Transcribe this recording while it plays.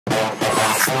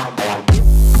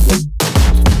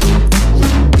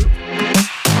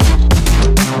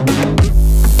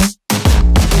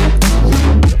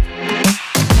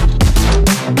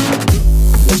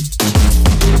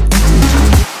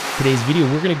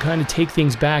kind of take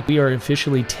things back, we are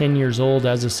officially 10 years old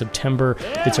as of September.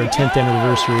 It's our 10th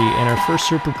anniversary, and our first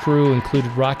Super crew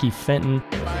included Rocky Fenton,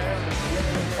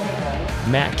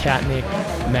 Matt Katnick.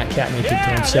 Matt Katnick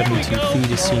had thrown 72 feet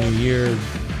his senior year.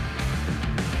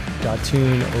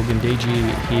 Datun Ogundeji,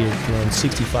 he had thrown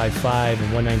 65.5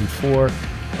 and 194.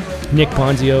 Nick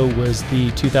Ponzio was the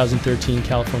 2013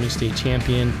 California State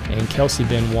Champion, and Kelsey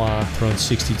Benoit thrown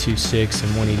 62.6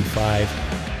 and 185.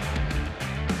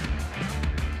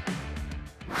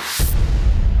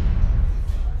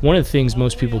 One of the things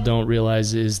most people don't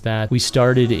realize is that we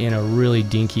started in a really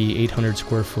dinky 800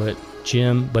 square foot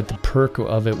gym, but the perk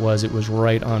of it was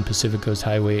right on Pacific Coast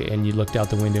Highway, and you looked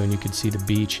out the window and you could see the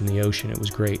beach and the ocean. It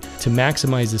was great. To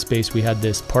maximize the space, we had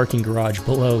this parking garage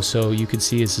below, so you could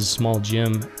see it's a small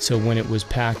gym. So when it was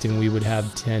packed and we would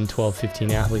have 10, 12,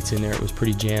 15 athletes in there, it was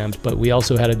pretty jammed. But we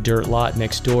also had a dirt lot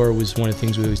next door, was one of the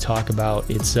things we always talk about.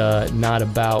 It's not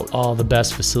about all the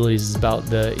best facilities, it's about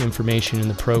the information in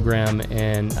the program.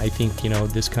 And I think, you know,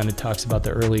 this kind of talks about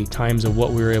the early times of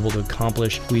what we were able to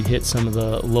accomplish. We'd hit some of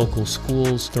the local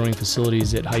schools, throwing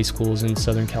facilities at high schools in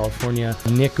Southern California.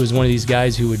 Nick was one of these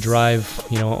guys who would drive,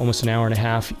 you know, almost an hour and a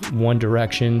half one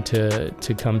direction to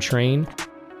come train.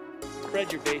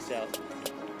 Spread your base out.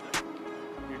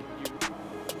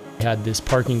 We had this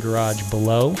parking garage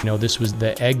below. You know, this was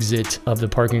the exit of the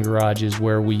parking garage, is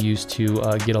where we used to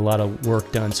get a lot of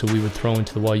work done. So we would throw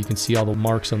into the wall. You can see all the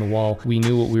marks on the wall. We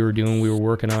knew what we were doing. We were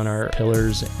working on our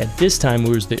pillars. At this time, we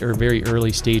was the very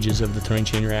early stages of the throwing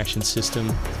chain reaction system.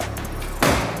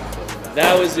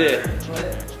 That was it.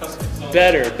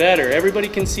 Better, better. Everybody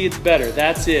can see it's better.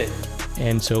 That's it.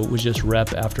 And so it was just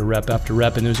rep after rep after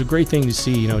rep. And it was a great thing to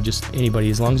see, you know, just anybody,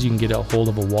 as long as you can get a hold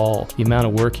of a wall, the amount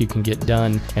of work you can get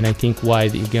done. And I think why,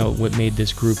 you know, what made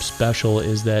this group special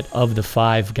is that of the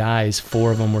 5 guys,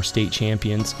 4 of them were state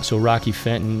champions. So Rocky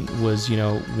Fenton was, you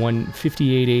know,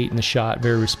 158.8 in the shot,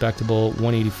 very respectable,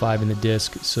 185 in the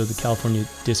disc. So the California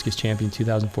Discus champion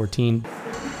 2014.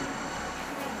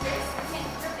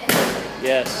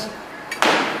 Yes.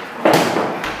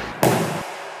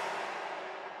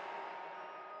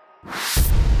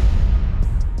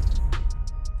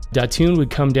 Datun would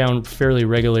come down fairly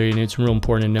regularly, and it's real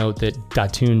important to note that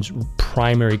Datun's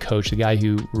primary coach, the guy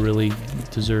who really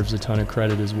deserves a ton of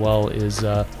credit as well, is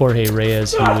Jorge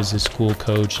Reyes. He was his school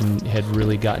coach and had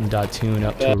really gotten Datun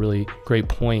up to a really great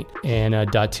point. And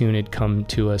Datun had come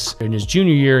to us in his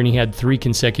junior year, and he had 3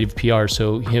 consecutive PRs.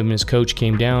 So him and his coach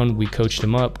came down, we coached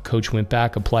him up, coach went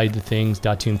back, applied the things,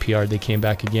 Datun PR'd, they came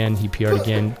back again, he PR'd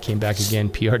again, came back again,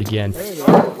 PR'd again.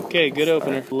 Okay, good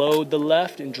opener. Load the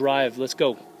left and drive. Let's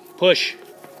go. Push.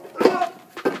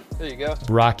 There you go.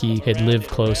 Rocky had lived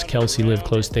close, Kelsey lived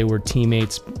close. They were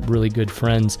teammates, really good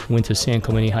friends. Went to San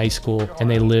Clemente High School, and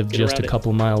they lived just a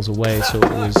couple miles away. So it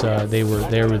was they were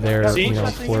there, you know,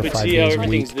 4 or 5 days a week. See how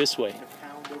everything's this way.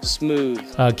 Smooth.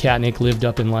 Katnick lived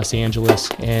up in Los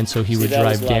Angeles, and so he would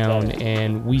drive down,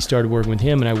 and we started working with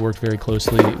him, and I worked very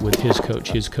closely with his coach.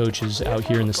 His coach is out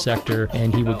here in the sector,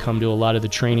 and he would come to a lot of the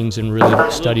trainings and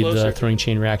really studied the throwing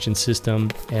chain reaction system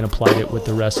and applied it with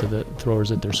the rest of the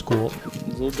throwers at their school. A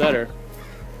little better.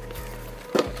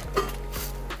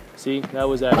 See, that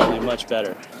was actually much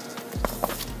better.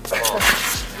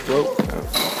 Whoa.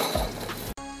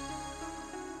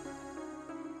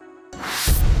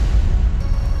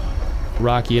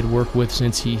 Rocky had worked with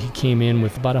since he came in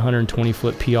with about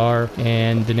 120-foot PR,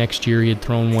 and the next year he had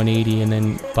thrown 180, and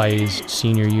then by his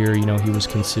senior year, you know, he was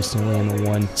consistently in the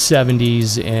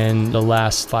 170s, and the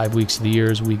last 5 weeks of the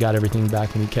years, we got everything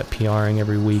back, and he kept PRing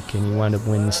every week, and he wound up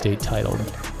winning the state title.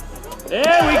 There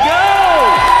we go!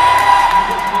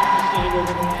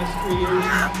 Over the last 3 years,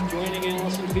 joining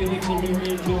Allison Felix and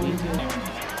Marion Johnson.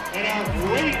 And our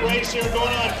great race here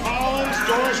going on, Collins,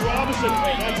 Doris Robinson,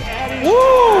 that's Addie.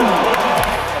 Woo!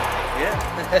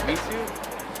 Yeah, me too.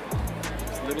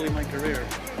 It's literally my career.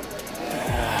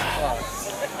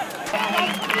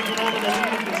 Taking over the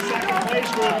lead in the second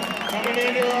place group, coming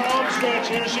into her home stretch.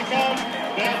 Here she comes.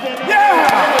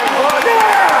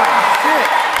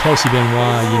 Kelsey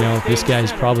Benoit, you know, this guy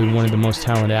is probably one of the most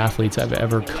talented athletes I've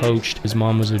ever coached. His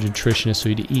mom was a nutritionist, so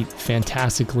he'd eat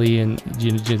fantastically, and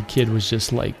you know, the kid was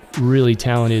just like really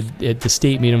talented. At the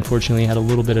state meet, unfortunately, he had a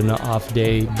little bit of an off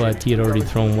day, but he had already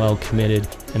thrown well, committed,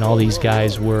 and all these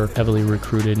guys were heavily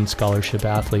recruited and scholarship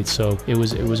athletes, so it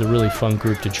was a really fun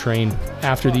group to train.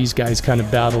 After these guys kind of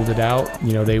battled it out,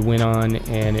 you know, they went on,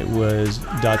 and it was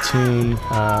Datun,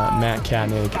 Matt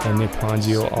Katnick, and Nick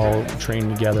Ponzio all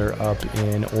trained together up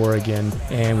in Oregon,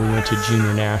 and we went to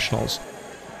junior nationals.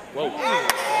 Whoa.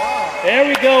 There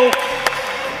we go.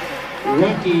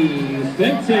 Rocky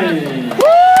Fenton. Woo!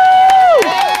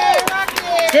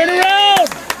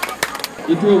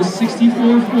 The throw is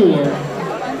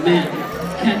 64-4, Matt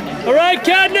Katnick. All right,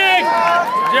 Katnick!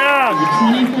 Good job! The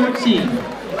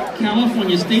 2014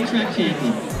 California State Track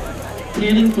Champion.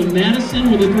 Hailing from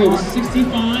Madison with a throw of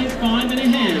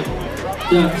 65.5½.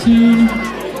 Datun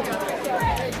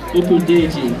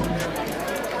Okudeji.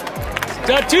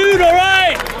 Datun, all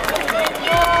right!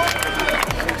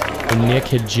 Nick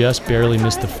had just barely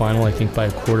missed the final, I think by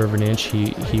a quarter of an inch.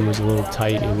 He was a little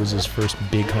tight. It was his first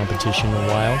big competition in a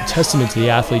while. Testament to the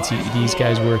athletes. These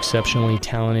guys were exceptionally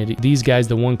talented. These guys,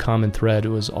 the one common thread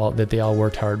was that they all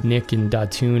worked hard. Nick and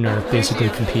Datun are basically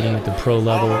competing at the pro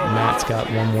level. Matt's got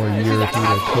one more year due to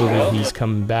COVID. He's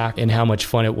coming back, and how much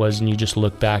fun it was. And you just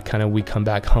look back, kind of, we come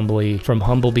back humbly from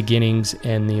humble beginnings,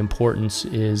 and the importance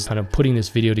is kind of putting this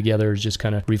video together is just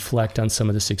kind of reflect on some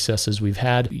of the successes we've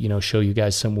had, you know, show you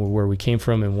guys some where we came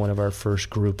from in one of our first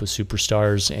group of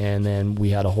superstars, and then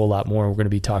we had a whole lot more. We're going to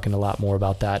be talking a lot more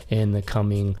about that in the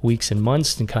coming weeks and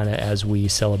months, and kind of as we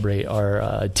celebrate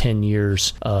our 10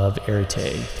 years of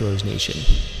Arete Throws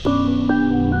Nation.